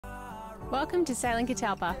Welcome to Sailing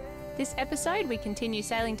Catalpa. This episode we continue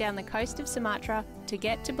sailing down the coast of Sumatra to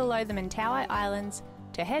get to below the Mentawai Islands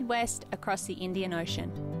to head west across the Indian Ocean.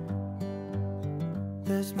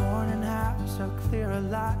 This morning has so clear a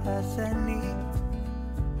light as any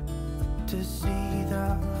to see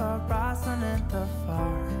the horizon in the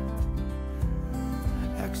far.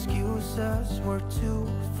 Excuses were 2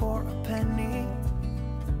 for a penny,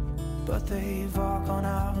 but they've all gone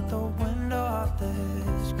out the window of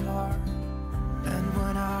this car. And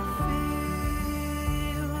when I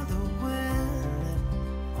feel the wind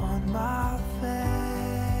on my face,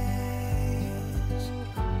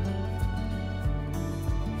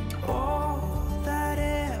 all that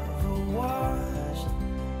ever was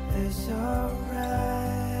is a rage.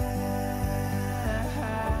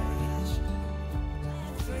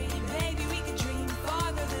 Dream, baby, we can dream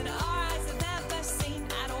farther than our eyes have ever seen.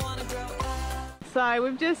 I don't wanna grow up. So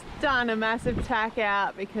we've just done a massive tack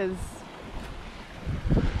out because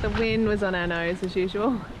the wind was on our nose as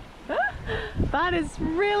usual. But it's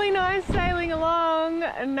really nice sailing along,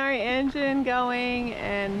 no engine going,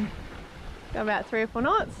 and got about 3 or 4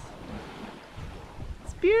 knots.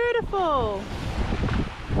 It's beautiful.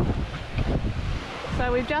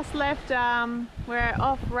 So we've just left, we're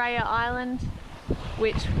off Raya Island,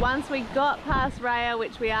 which once we got past Raya,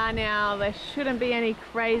 which we are now, there shouldn't be any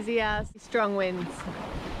crazy ass strong winds.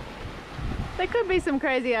 There could be some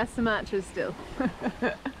crazy ass Sumatras still.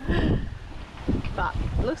 But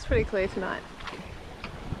it looks pretty clear tonight.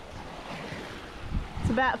 It's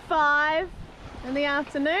about 5 in the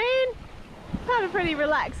afternoon. Had a pretty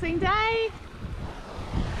relaxing day.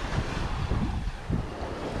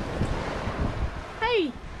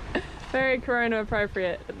 Hey! Very Corona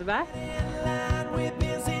appropriate at the back.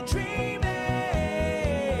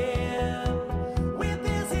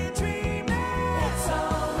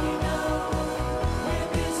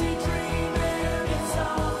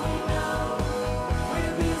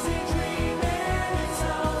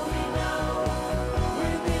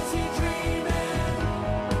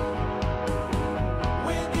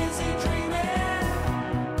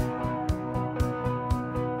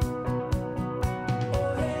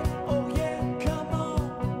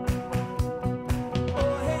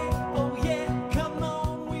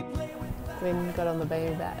 Wind got on the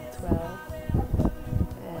beam about 12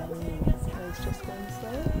 and it's just going to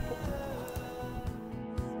sleep.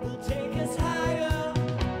 We'll take us higher.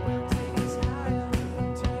 We'll take us higher.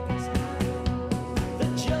 We'll take us higher. The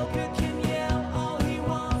Joker can yell all he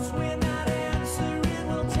wants. We're not answering.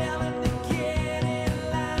 We'll tell him to get in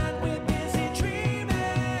line. We're busy dreaming.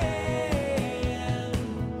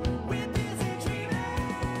 We're busy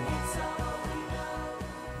dreaming. It's all we know.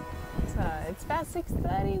 So it's about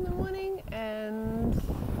 6:30 in the morning and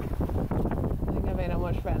I think I've been on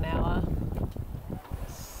watch for about an hour.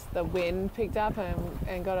 The wind picked up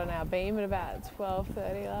and got on our beam at about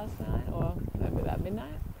 12:30 last night, or maybe about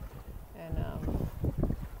midnight. And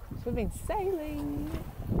so we've been sailing,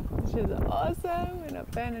 which is awesome. We're not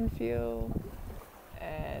burning fuel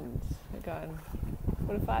and we're going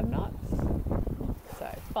 45 knots. So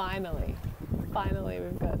finally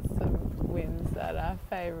we've got some winds that are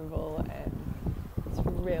favourable and it's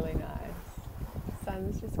really nice. The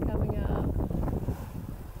sun's just coming up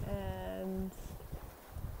and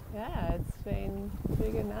yeah, it's been a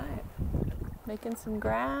pretty good night. Making some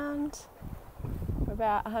ground. We're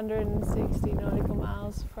about 160 nautical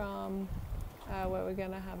miles from where we're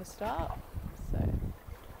going to have a stop. So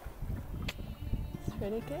it's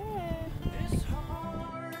pretty good. It's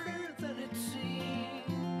harder than it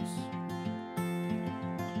seems.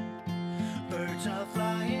 Birds are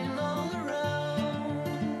flying all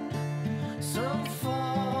around. Some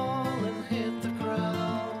fall and hit the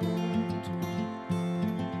ground.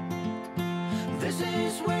 This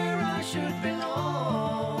is where I should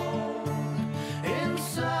belong.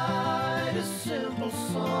 Inside a simple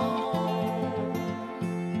song.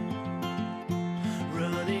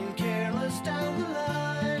 Running careless down the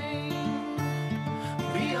line.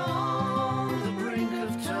 Beyond the brink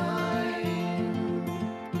of time.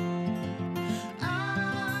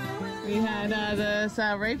 We had the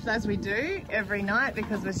sail reefs as we do every night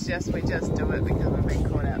because we just do it because we've been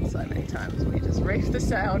caught out so many times. We just reef the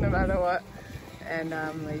sail no matter what. And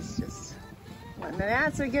Lee's just letting it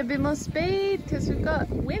out so we get a bit more speed because we've got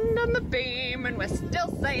wind on the beam and we're still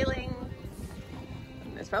sailing.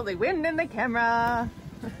 And there's probably wind in the camera.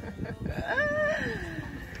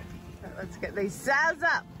 Let's get these sails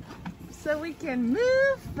up so we can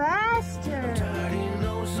move faster.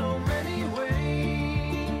 So many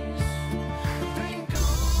ways.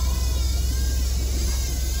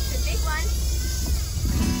 The big one.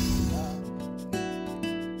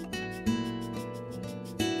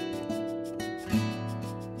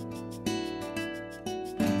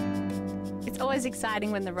 always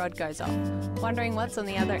exciting when the rod goes off, wondering what's on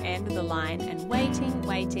the other end of the line and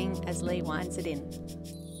waiting as Lee winds it in.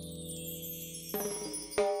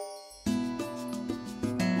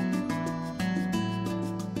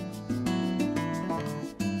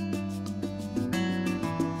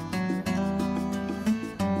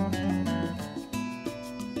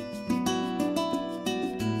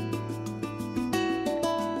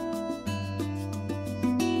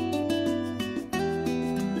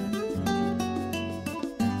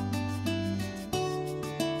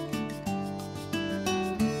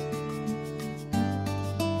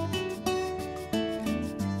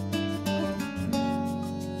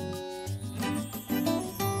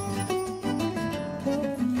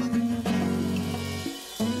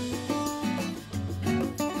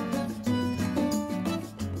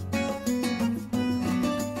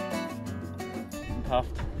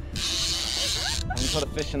 Puffed. Haven't caught a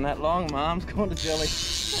fish in that long, Mum's caught a jelly.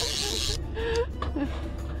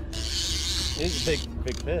 He's a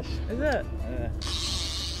big fish. Is it? Yeah.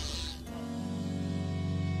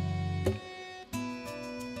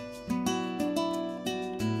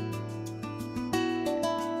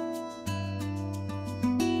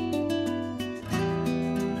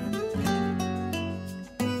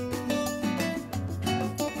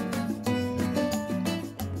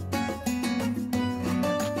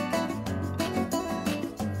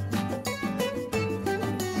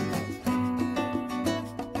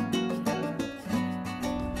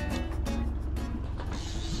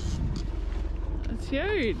 It's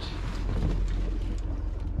huge.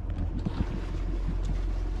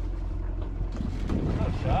 Not a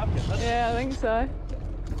shark, is it? Yeah, I think so.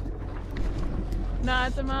 No,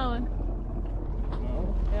 it's a marlin.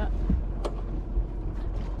 No. Yeah.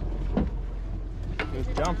 He was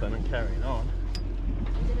jumping and carrying on.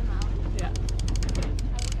 Yeah.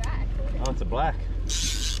 Oh, it's a black.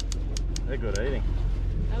 They're good eating.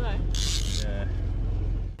 Hello. Yeah.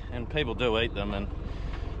 And people do eat them, and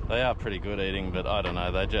they are pretty good eating, but I don't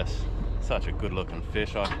know, they're just such a good looking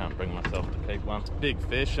fish. I can't bring myself to keep one. Big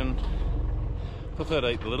fish, and prefer to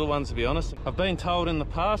eat the little ones, to be honest. I've been told in the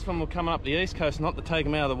past when we're coming up the east coast not to take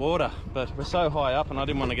them out of the water, but we're so high up and I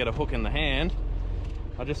didn't want to get a hook in the hand.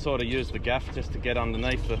 I just sort of used the gaff just to get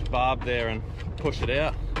underneath the barb there and push it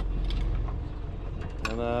out.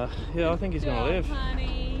 And yeah, I think he's gonna live.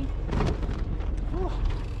 Honey. I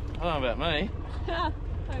don't know about me. Oh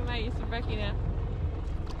mate, you're some brekkie now.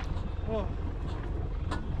 Oh.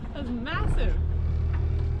 That's massive.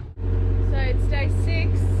 So it's day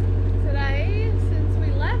 6 today since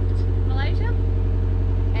we left Malaysia,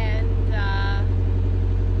 and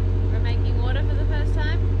we're making water for the first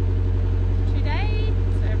time today.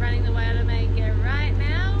 So running the water maker right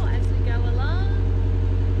now as we go along,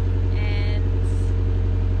 and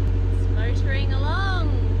it's motoring along.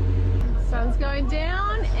 Sun's going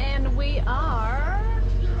down and we are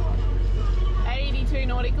 82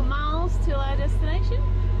 nautical miles till our destination.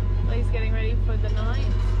 Lee's getting ready for the night,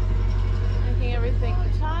 making everything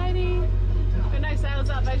tidy. But no sails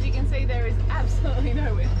up, as you can see there is absolutely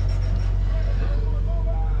no wind.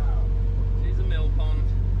 She's a mill pond.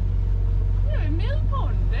 Yeah, a mill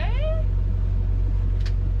pond there.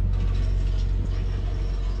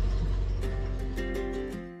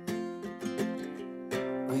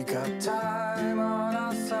 We got time on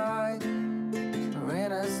our side. We're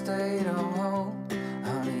in a state of hope.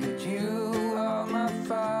 I need you on my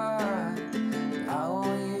fire. I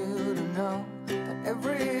want you to know that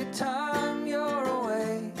every time you're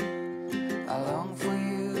away, I long for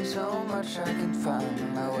you so much I can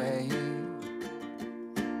find my way.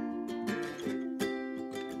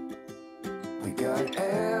 We got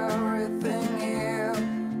everything here,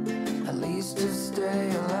 at least to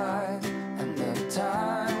stay alive, and the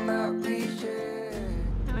time that we share.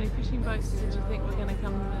 How many fishing boats did you think were going to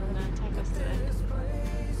come and attack us today?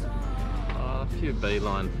 Oh, a few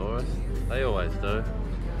beeline for us. They always do.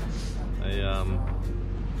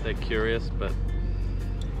 They're curious, but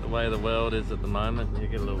the way the world is at the moment, you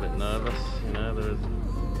get a little bit nervous. You know, there is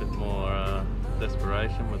a bit more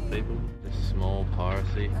desperation with people. Just small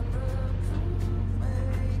piracy,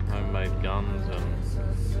 homemade guns and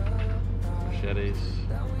machetes.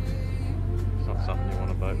 It's not something you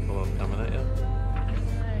want a boat full of coming at you.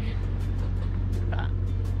 But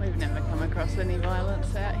we've never come across any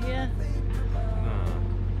violence out here, No.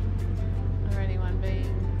 or anyone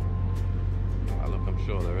being. Oh, look, I'm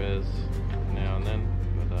sure there is now and then,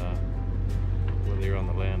 but whether you're on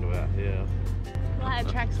the land or out here. Well, our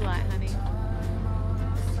track's light, honey.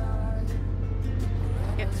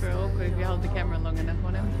 Gets real awkward if you hold the camera long enough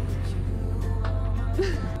on him.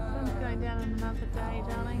 Sun's going down on another day,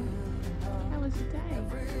 darling. How was your day?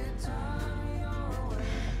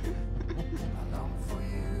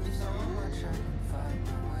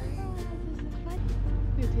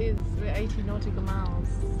 is. We're 80 nautical miles.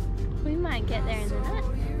 We might get there in the night.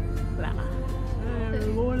 In the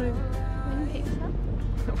morning. Wind picks up.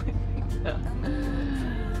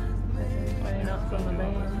 20 knots on the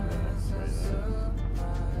beam.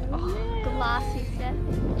 Oh, glassy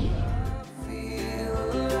savage.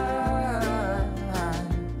 feel alive.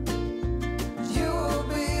 You will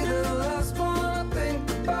be the last one I think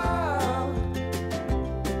about.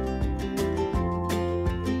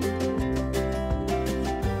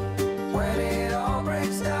 When it all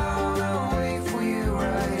breaks down, I'll wait for you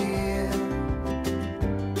right here.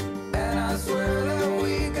 And I swear that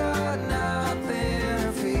we got nothing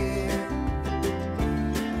to fear.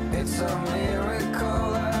 It's a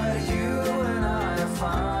miracle that you and I are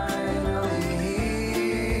finally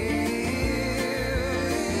here.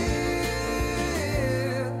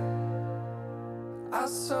 I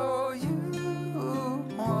saw you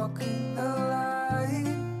walking the light,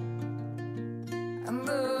 and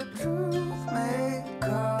the truth may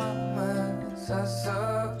come as a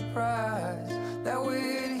surprise. That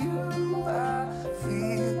with you I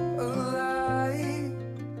feel alive.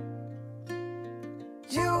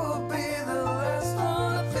 You will be the last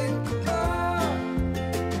one to think about.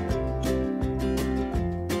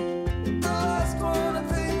 The last one to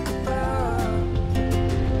think about.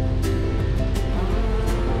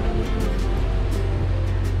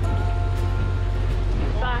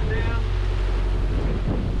 Back.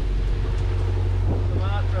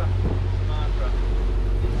 Sumatra.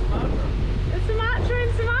 It's Sumatra in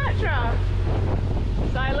Sumatra.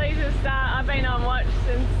 So Lisa's I've been on watch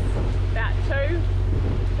since about 2.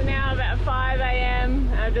 So now about 5 AM.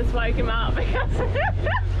 I've just woke him up because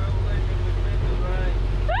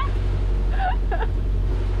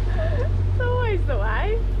it's always the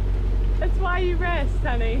way. That's why you rest,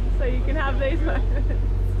 honey, so you can have these moments.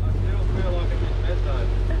 I still feel like I'm in bedtime.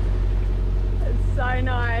 It's so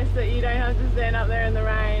nice that you don't have to stand up there in the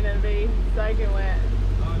rain and be soaking wet.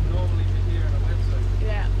 I'm normally just here in a wetsuit.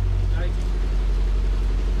 Yeah. Shaking.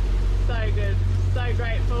 So good, so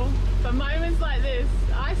grateful for moments like this.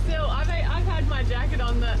 I've had my jacket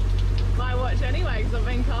on my watch anyway because I've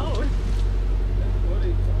been cold. That's what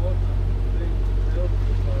it's awesome. Being built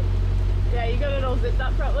this time. Yeah, you got it all zipped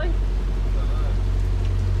up properly. I don't know.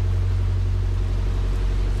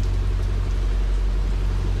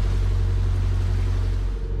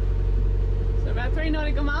 So about 3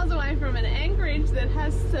 nautical miles away from an anchorage that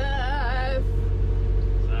has surf.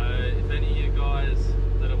 So, if any of you guys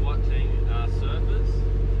that are watching are surfers,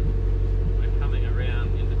 we're coming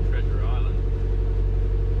around into Treasure Island.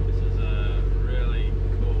 This is a really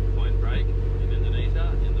cool point break in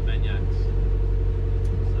Indonesia, in the Banyaks.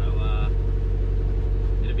 So,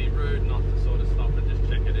 it'd be rude not to sort of stop and just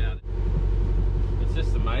check it out. It's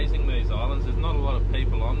just amazing, these islands. There's not a lot of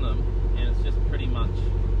people on them, and it's just pretty much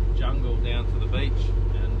jungle down to the beach,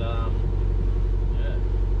 and yeah,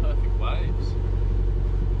 perfect waves.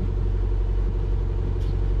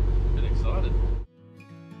 Bit excited.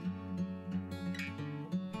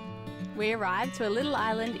 We arrived to a little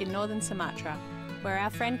island in northern Sumatra, where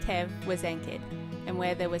our friend Kev was anchored, and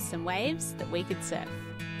where there was some waves that we could surf.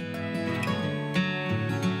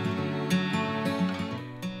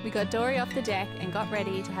 We got Dory off the deck and got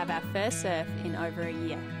ready to have our first surf in over a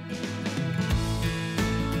year.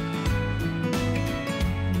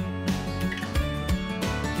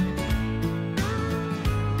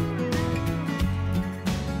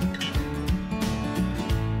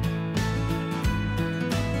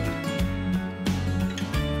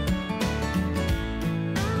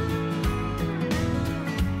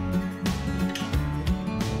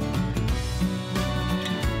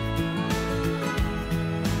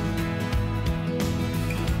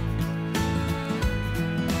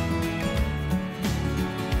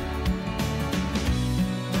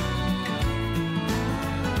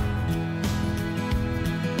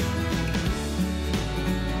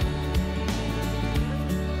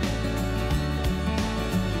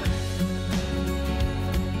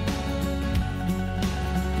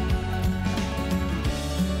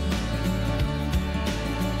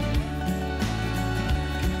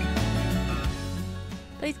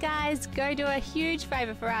 Please guys, go do a huge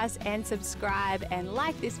favour for us and subscribe and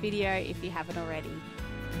like this video if you haven't already.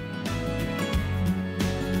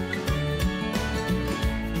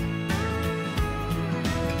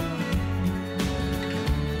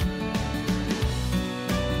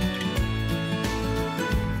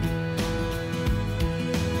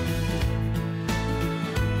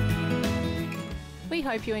 We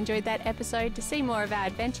hope you enjoyed that episode. To see more of our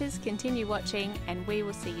adventures, continue watching, and we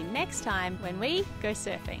will see you next time when we go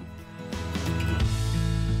surfing.